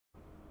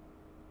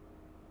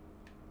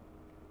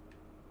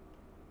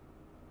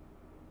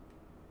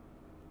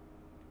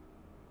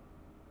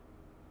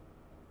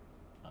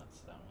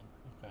that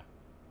one. Okay.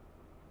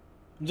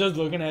 I'm just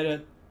looking at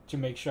it to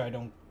make sure I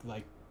don't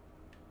like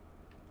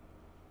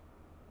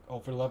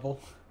over level.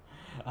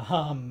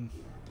 um,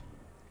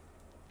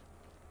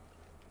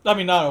 I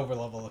mean not over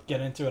level.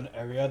 Get into an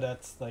area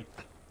that's like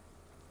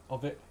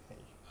of it. Hey,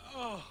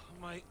 Oh,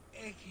 my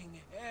aching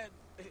head.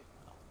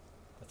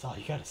 that's all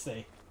you gotta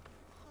say.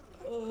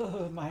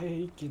 Ugh, my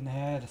aching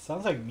head.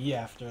 Sounds like me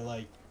after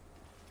like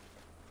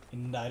a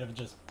night of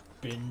just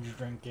binge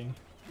drinking.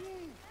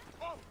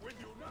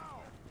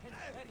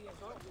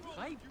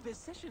 High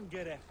position,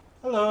 Gareth.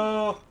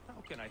 Hello.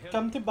 How can I help?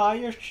 Come to buy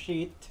your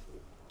sheet.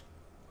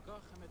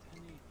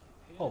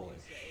 Holy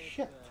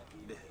shit.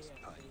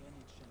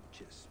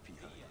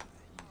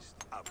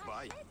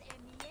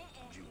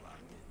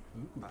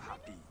 Ooh.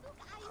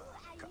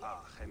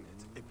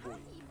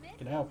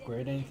 Can I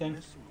upgrade anything?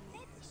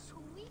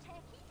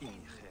 Can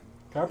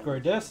I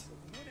upgrade this?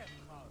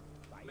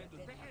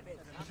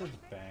 This is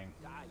bang.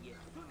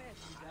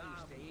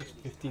 It's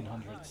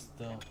 1500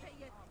 still.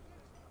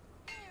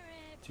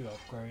 To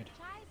upgrade.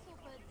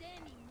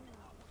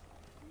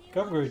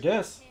 Can I upgrade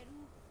this?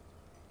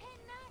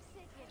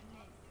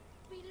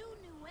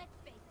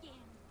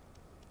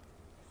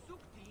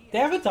 They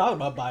haven't talked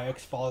about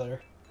Bayek's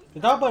father. They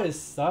talk about his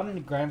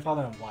son,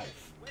 grandfather, and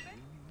wife.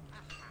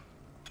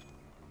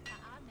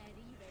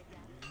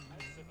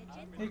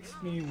 Makes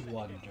me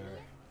wonder.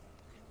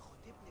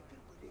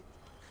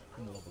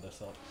 I'm gonna level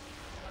this up.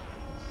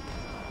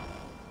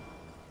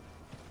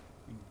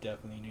 We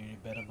definitely need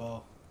a better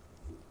bow.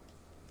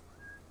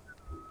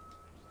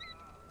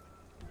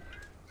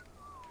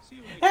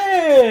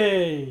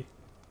 Hey!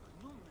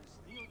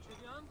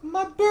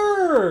 My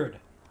bird!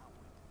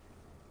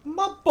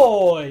 My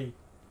boy!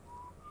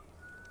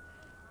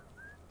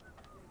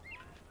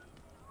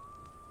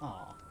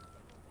 Aw.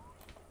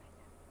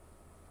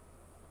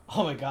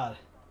 Oh my god.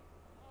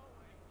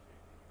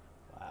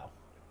 Wow.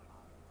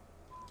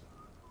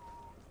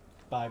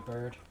 Bye,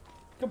 bird.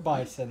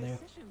 Goodbye, Senu.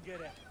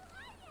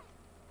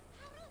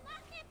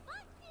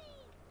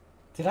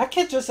 Did that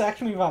kid just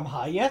ask me if I'm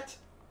high yet?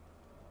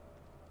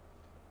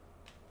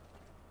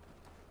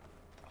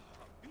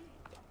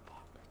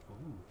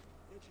 Ooh.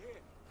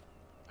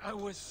 I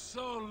was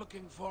so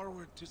looking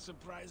forward to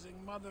surprising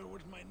Mother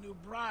with my new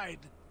bride.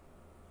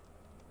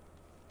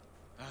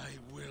 I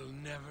will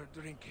never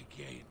drink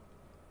again.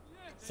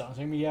 Sounds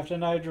like me after a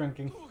night of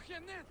drinking.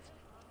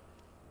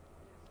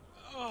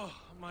 Oh,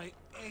 my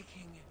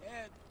aching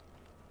head.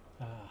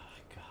 Ah,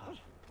 God.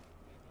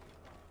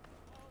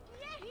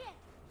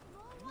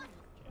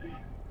 Okay,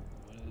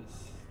 what is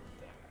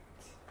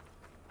that?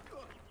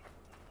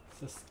 It's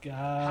this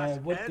guy. Has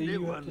What do you have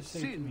anyone to say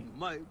to me? seen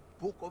my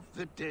Book of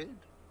the Dead?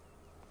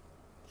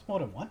 It's more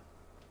than one.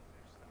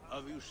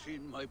 Have you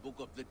seen my Book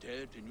of the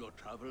Dead in your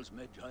travels,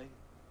 Medjay?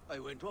 I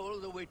went all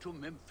the way to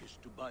Memphis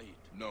to buy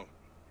it. No.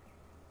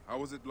 How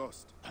was it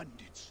lost?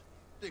 Bandits.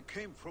 They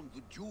came from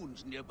the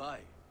dunes nearby.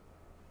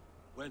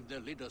 When their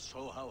leader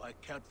saw how I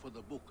cared for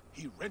the book,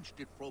 he wrenched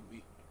it from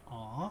me.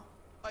 Aw.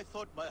 I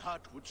thought my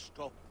heart would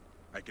stop.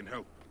 I can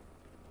help.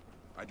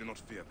 I do not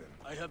fear them.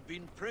 I have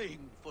been praying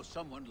for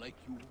someone like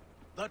you.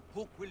 That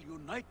book will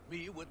unite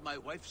me with my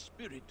wife's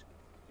spirit.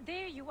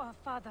 There you are,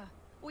 Father.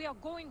 We are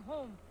going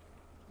home.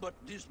 But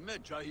this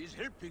Medjay is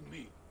helping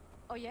me.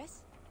 Oh,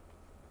 yes?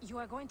 You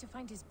are going to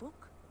find his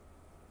book?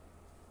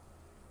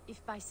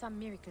 If by some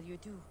miracle you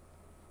do,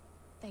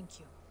 thank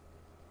you.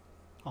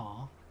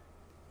 Aw.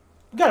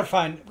 We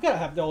gotta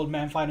have the old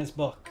man find his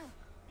book.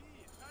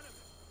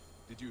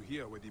 Did you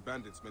hear where the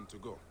bandits meant to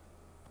go?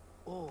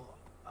 Oh,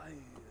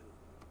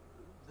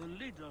 the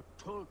leader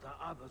told the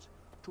others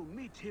to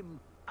meet him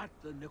at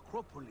the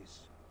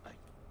necropolis.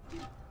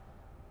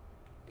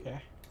 Okay.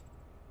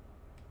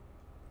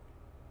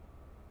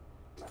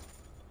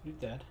 You're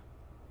dead.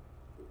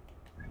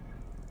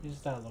 Is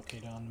that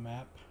located on the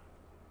map?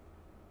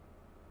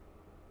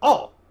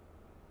 Oh!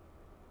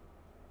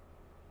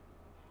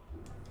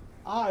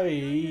 We I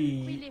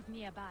live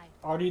nearby.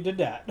 already did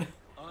that.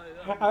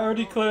 I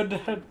already cleared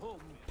the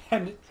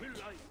pen.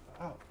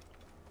 Oh.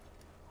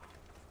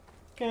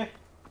 Okay.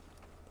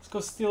 Let's go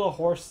steal a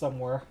horse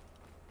somewhere.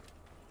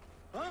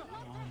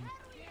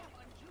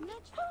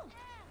 Let's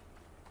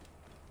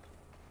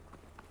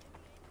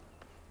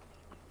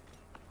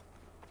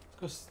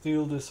go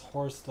steal this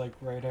horse like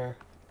right here.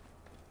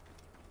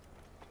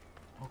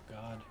 Oh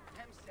god.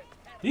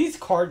 These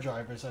car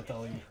drivers, I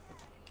tell you.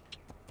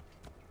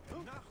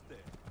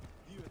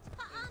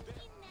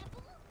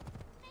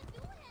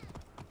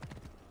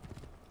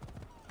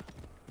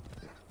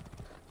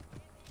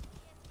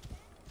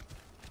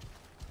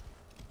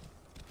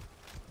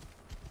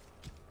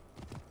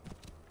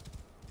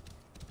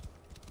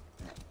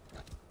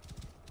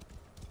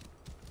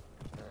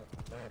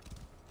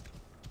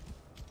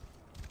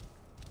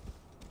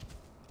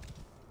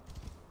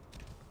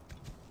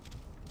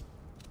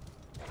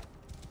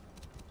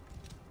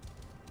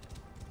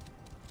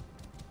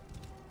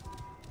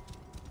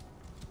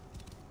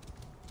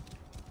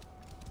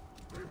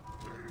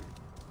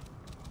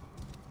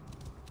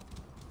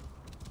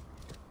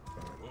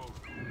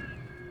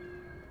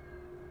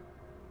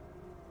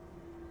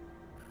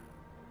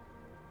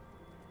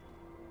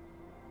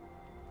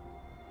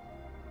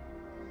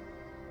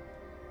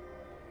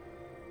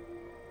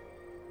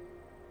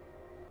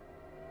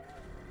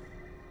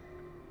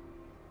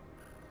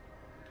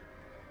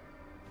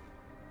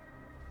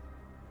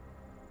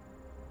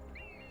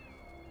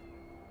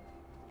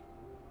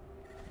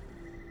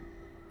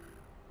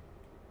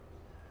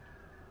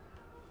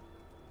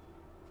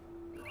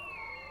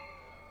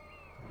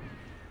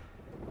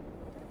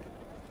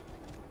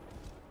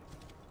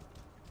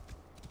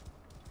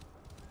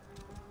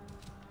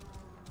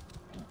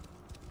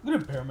 Look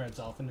at the pyramids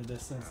off in the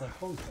distance, like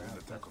holy crap, An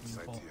that's attack on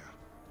sight beautiful. here.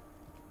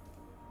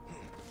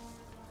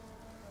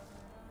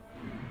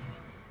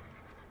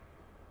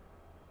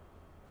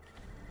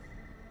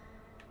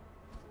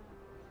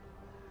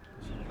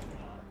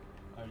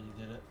 Oh, you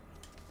did it.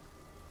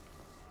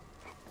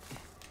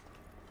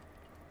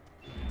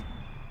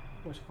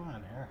 What's going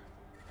on here?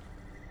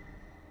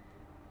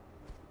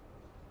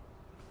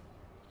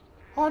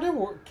 Oh, they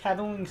were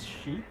cattling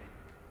sheep?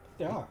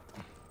 They are.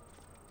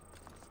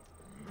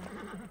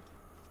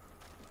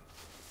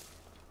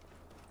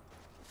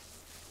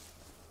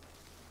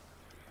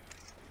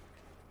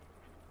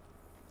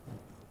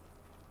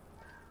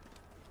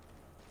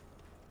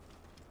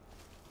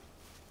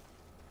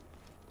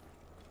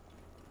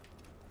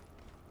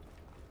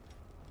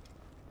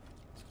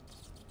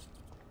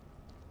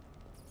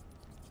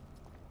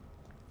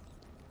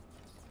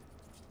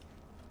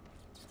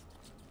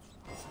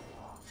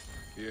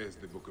 Here is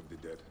the Book of the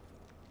Dead.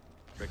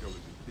 Becca will be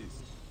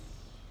pleased.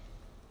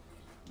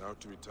 Now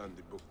to return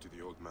the book to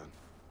the old man.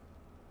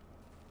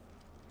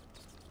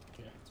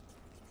 Okay.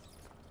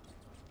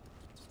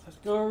 Let's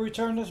go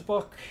return this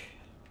book.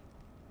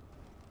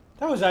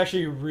 That was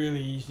actually a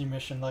really easy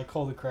mission, like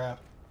holy crap.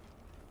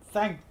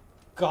 Thank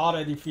God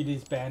I defeated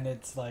these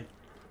bandits like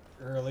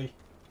early.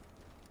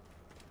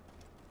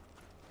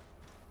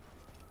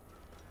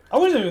 I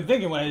wasn't even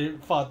thinking when I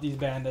fought these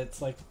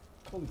bandits, like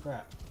holy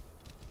crap.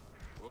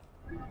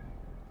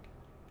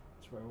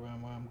 That's where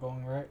I'm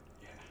going, right?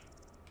 Yeah.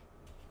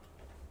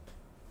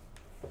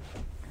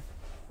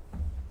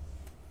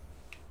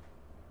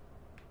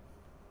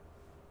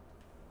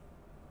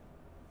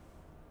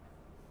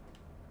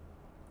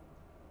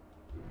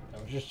 I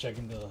was just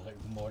checking the like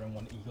more than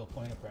one eagle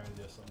point. Apparently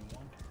there's only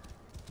one.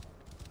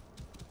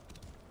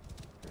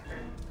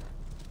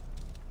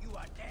 You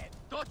are dead.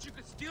 Thought you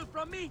could steal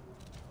from me?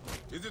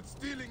 Is it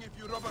stealing if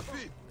you rob a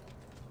thief?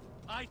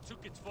 I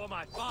took it for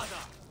my father.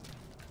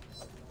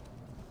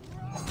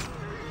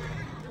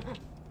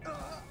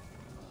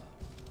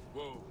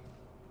 Whoa.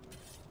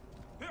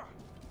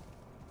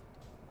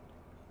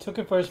 Took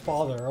it for his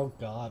father. Oh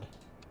God.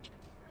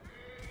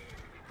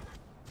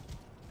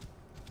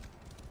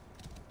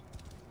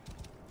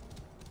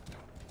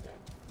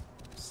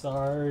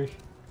 Sorry.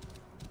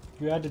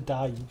 You had to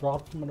die. You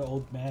robbed from an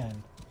old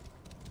man.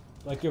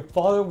 Like your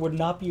father would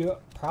not be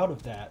proud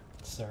of that,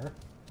 sir.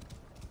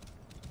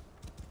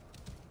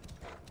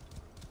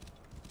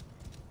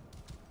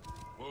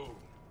 Whoa.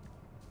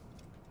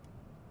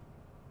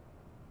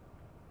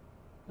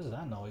 What is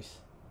that noise?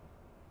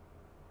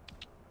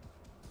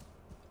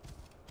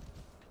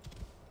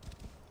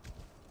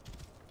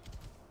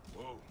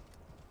 Whoa.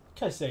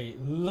 Can I say,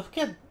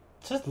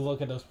 just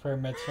look at those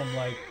pyramids from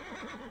like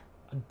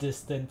a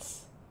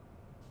distance.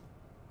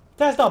 If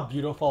that's not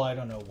beautiful, I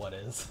don't know what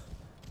is.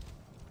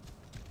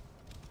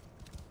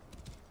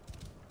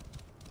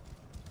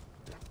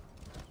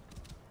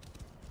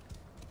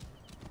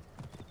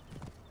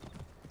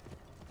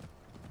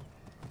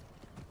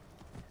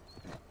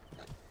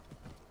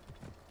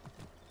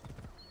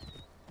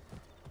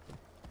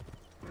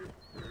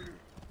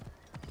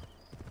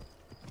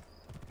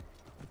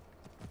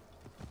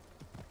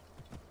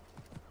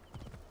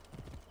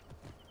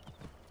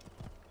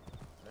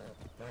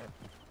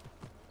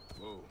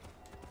 Whoa.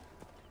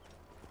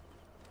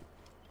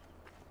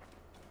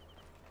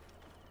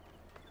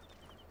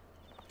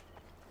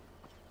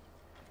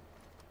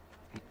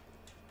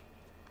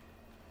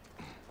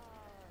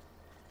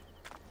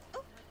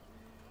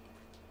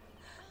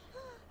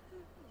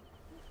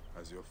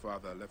 Has your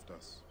father left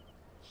us?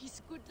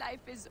 His good life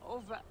is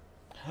over.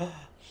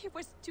 He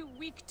was too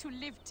weak to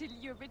live till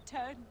you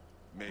return.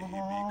 May he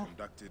be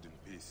conducted in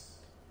peace.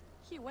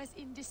 He was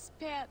in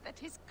despair that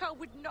his cow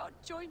would not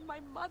join my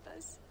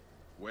mother's.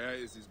 Where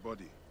is his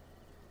body?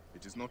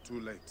 It is not too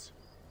late.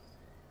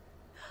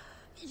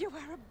 You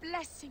are a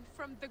blessing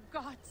from the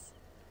gods.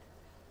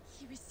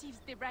 He receives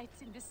the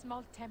rites in the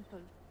small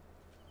temple.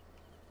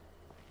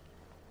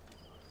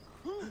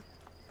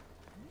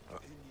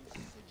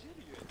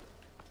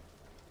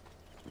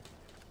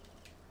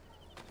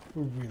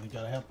 We really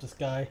gotta help this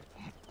guy.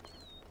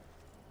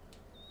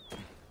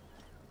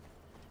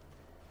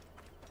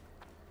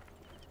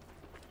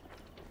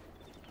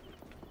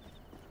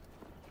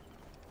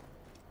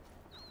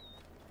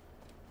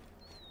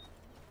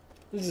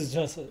 This is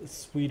just a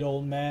sweet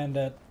old man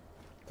that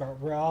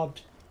got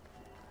robbed.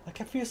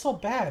 Like, I feel so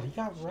bad. He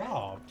got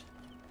robbed.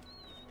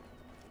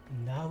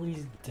 Now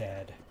he's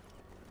dead.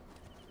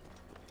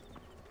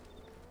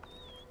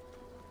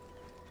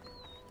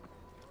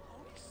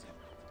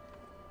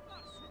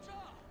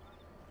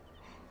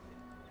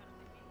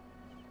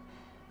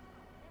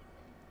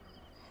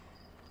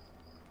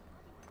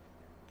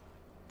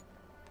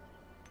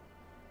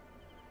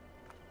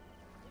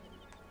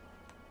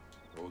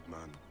 Old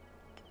man,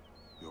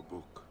 your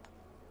book.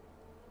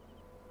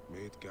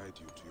 May it guide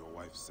you to your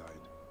wife's side.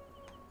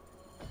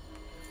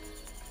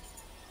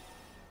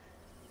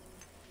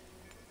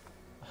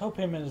 I hope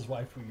him and his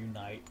wife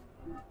reunite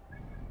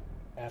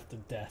after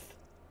death.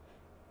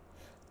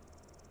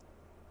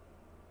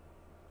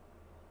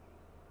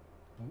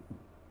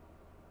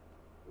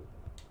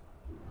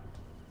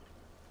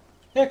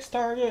 Next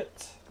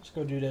target! Let's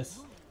go do this.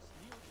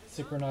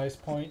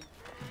 Synchronized point.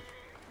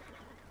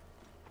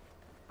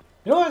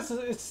 You know what?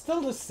 It's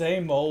still the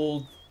same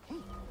old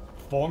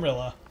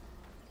formula.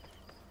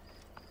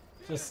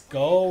 Just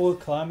go,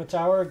 climb a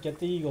tower, get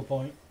the eagle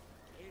point.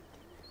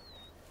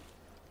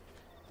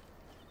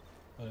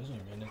 Oh, this is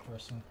gonna be an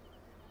interesting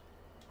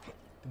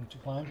thing to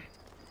climb.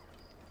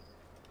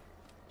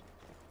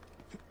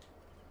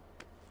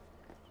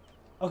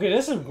 Okay,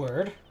 this is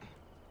weird.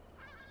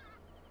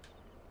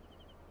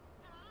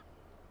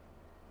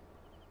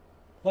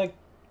 Like,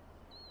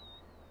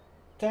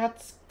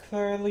 that's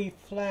clearly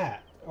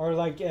flat. Or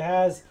like it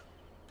has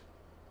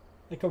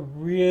like a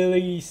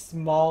really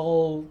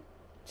small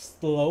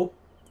slope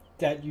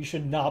that you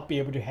should not be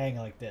able to hang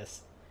like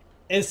this.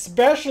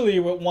 Especially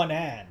with one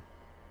hand.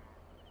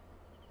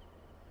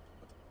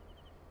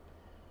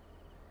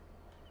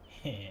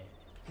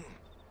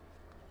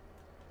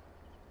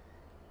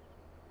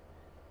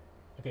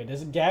 Okay,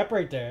 there's a gap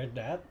right there.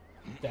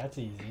 That's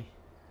easy.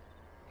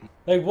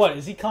 Like what?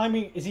 Is he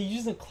climbing? Is he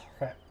using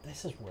crap?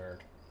 This is weird.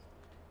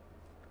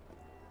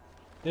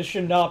 This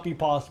should not be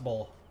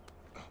possible.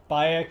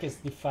 Bayek is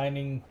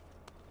defining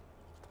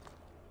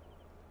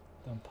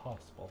the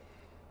impossible.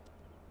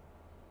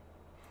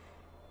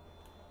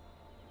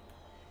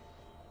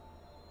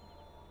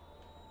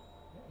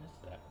 What is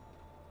that?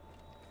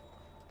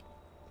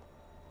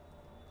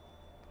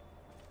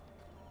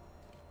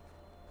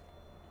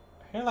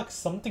 I hear like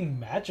something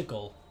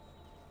magical.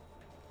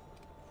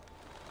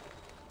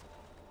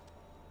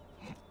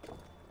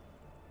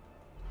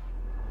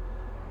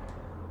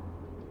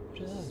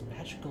 What is this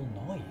magical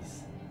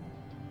noise?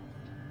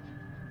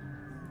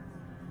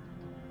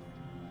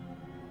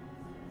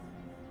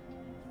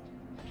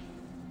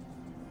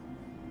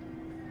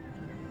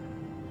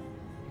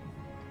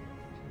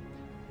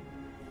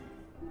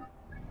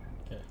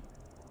 Okay.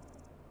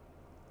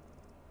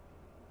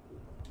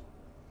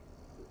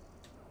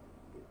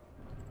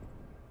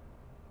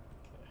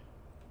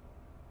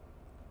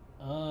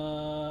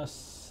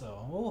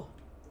 So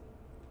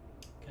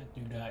can't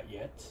do that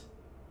yet.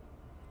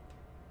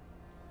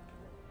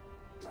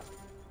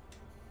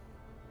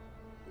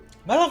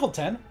 Am I level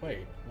 10?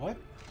 Wait, what?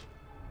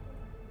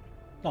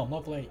 No, I'm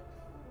level 8.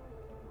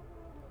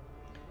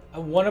 I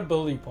have one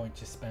ability point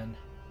to spend.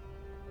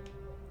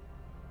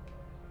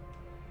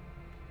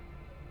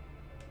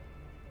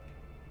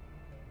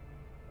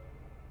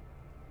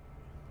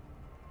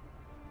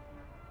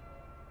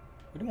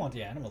 We don't want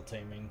the animal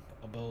taming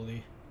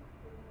ability.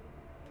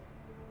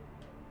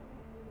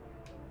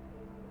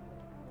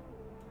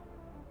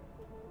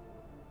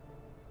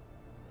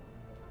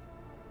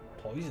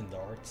 Poison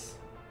darts.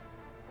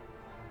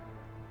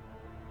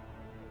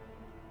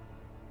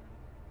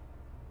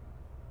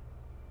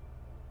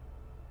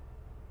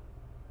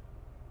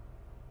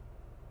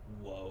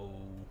 Whoa.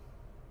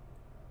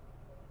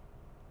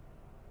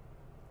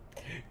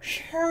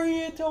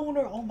 Chariot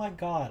owner! Oh my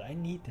god, I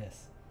need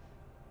this.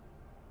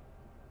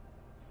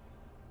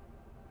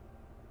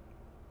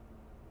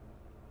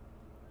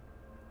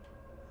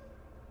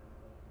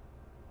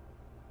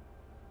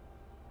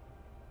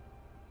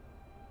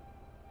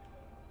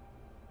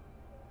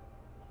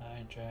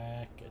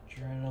 Hijack,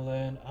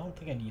 adrenaline. I don't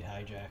think I need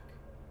hijack.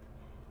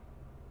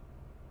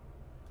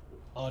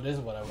 Oh, this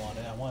is what I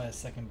wanted. I wanted a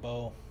second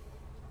bow.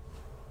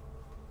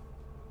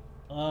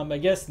 I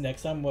guess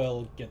next time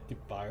we'll get the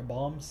fire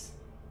bombs.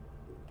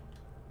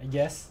 I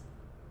guess.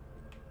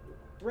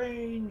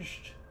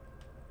 Ranged.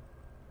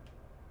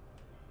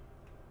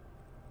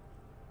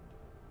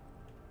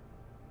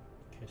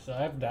 Okay, so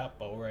I have that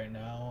bow right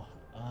now.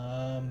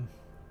 Why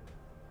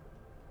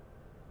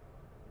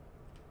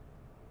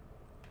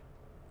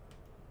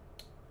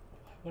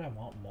would I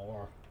want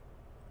more?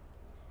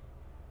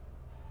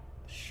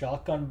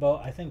 Shotgun bow?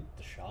 I think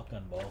the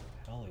shotgun bow.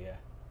 Hell yeah.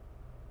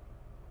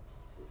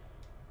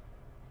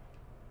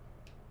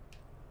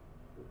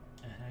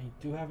 And I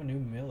do have a new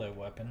melee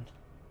weapon.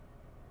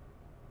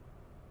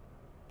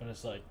 But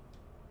it's like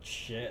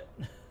shit.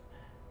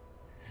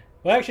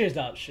 Well, actually it's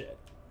not shit.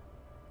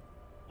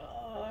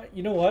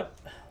 You know what?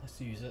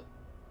 Let's use it.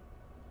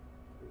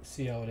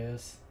 See how it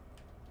is.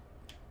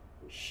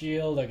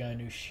 Shield, I got a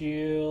new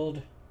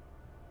shield.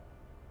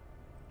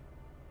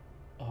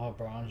 Oh,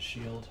 bronze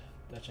shield.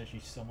 That's actually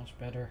so much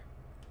better.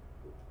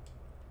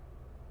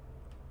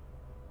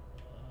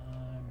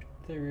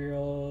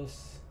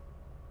 Materials.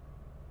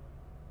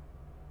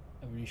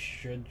 I really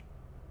should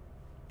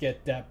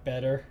get that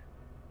better.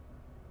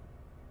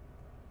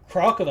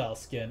 Crocodile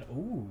skin.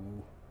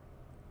 Ooh.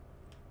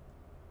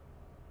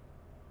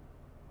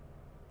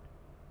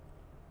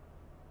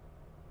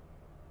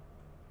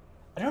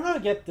 I don't know how to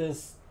get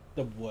this,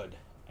 the wood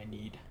I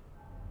need.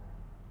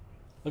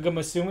 Look, I'm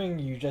assuming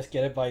you just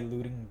get it by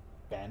looting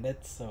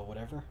bandits or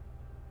whatever.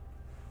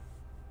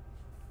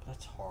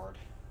 That's hard.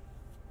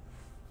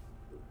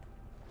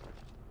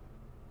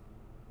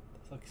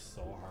 That's like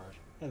so hard.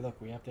 Hey look,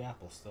 we have the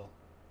apple still.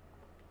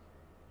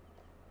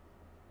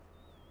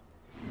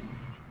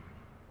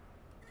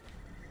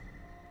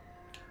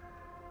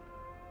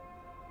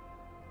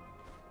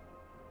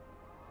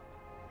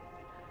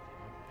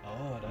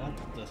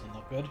 doesn't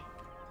look good.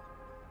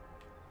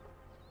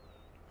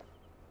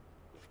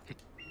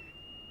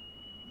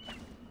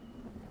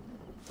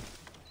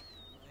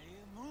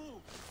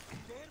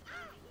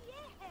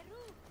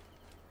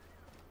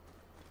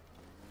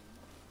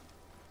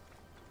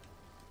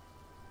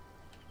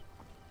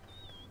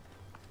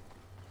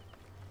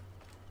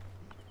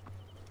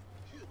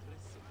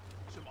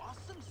 Some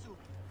awesome soup.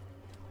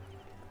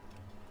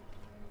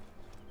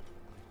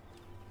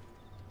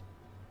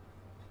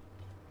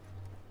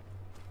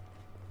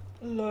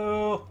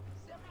 Hello.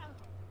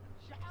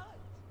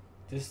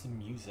 This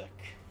music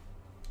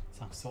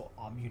sounds so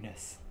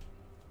ominous.